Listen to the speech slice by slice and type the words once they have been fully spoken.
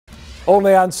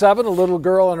Only on 7, a little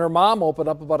girl and her mom opened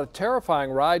up about a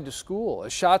terrifying ride to school.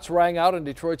 As shots rang out in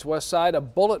Detroit's west side, a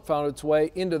bullet found its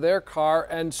way into their car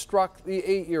and struck the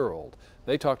 8-year-old.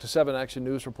 They talked to 7 Action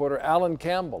News reporter Alan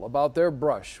Campbell about their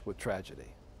brush with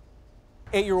tragedy.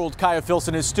 8-year-old Kaya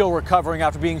Filson is still recovering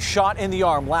after being shot in the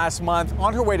arm last month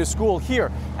on her way to school here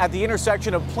at the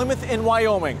intersection of Plymouth and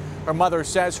Wyoming. Her mother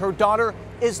says her daughter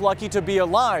is lucky to be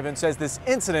alive and says this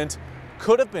incident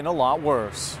could have been a lot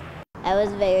worse. I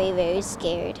was very, very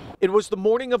scared. It was the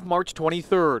morning of March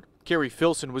 23rd. Carrie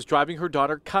Filson was driving her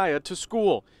daughter Kaya to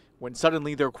school when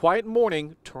suddenly their quiet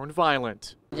morning turned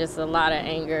violent. Just a lot of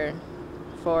anger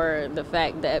for the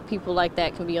fact that people like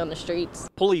that can be on the streets.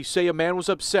 Police say a man was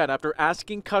upset after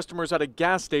asking customers at a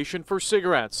gas station for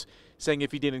cigarettes, saying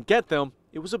if he didn't get them,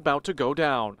 it was about to go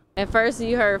down. At first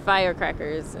you heard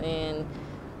firecrackers, and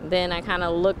then I kind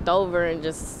of looked over and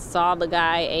just saw the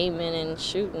guy aiming and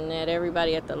shooting at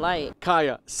everybody at the light.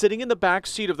 Kaya sitting in the back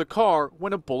seat of the car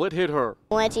when a bullet hit her.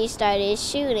 Once he started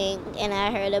shooting and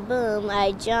I heard a boom,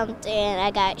 I jumped and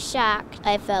I got shocked.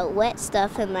 I felt wet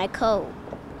stuff in my coat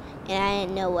and I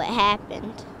didn't know what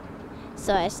happened,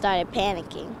 so I started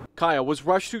panicking. Kaya was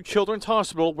rushed to Children's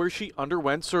Hospital where she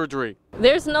underwent surgery.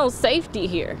 There's no safety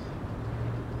here.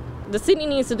 The city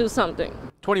needs to do something.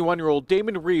 21-year-old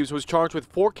Damon Reeves was charged with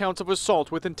 4 counts of assault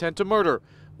with intent to murder,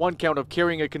 1 count of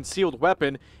carrying a concealed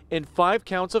weapon, and 5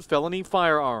 counts of felony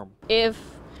firearm. If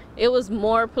it was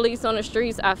more police on the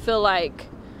streets, I feel like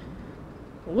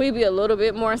we'd be a little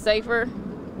bit more safer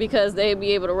because they'd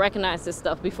be able to recognize this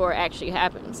stuff before it actually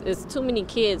happens. It's too many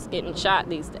kids getting shot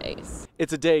these days.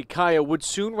 It's a day Kaya would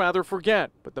soon rather forget,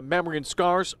 but the memory and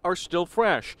scars are still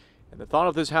fresh, and the thought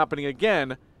of this happening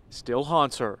again still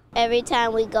haunts her. Every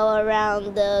time we go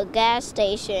around the gas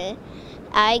station,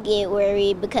 I get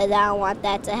worried because I don't want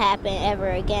that to happen ever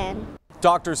again.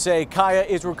 Doctors say Kaya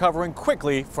is recovering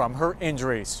quickly from her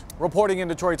injuries. Reporting in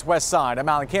Detroit's west side, I'm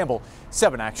Alan Campbell,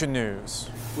 7 Action News.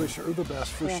 Wish her the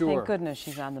best for yeah, sure. Thank goodness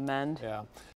she's on the mend. Yeah.